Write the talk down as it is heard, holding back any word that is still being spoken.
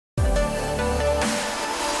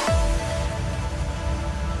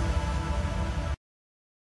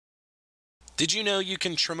Did you know you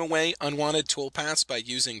can trim away unwanted toolpaths by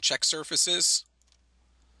using check surfaces?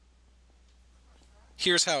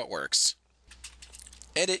 Here's how it works.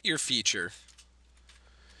 Edit your feature.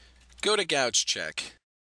 Go to Gouge Check.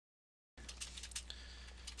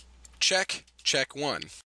 Check 1.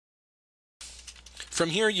 From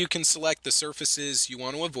here you can select the surfaces you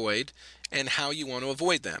want to avoid and how you want to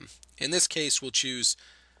avoid them. In this case, we'll choose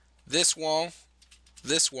this wall,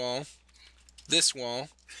 this wall, this wall,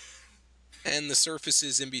 and the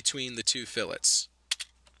surfaces in between the two fillets.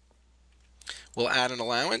 We'll add an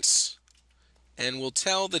allowance, and we'll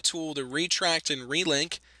tell the tool to retract and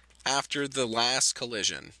relink after the last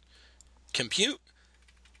collision. Compute,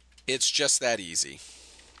 it's just that easy.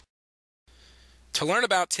 To learn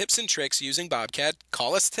about tips and tricks using BobCAD,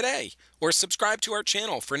 call us today or subscribe to our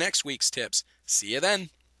channel for next week's tips. See you then.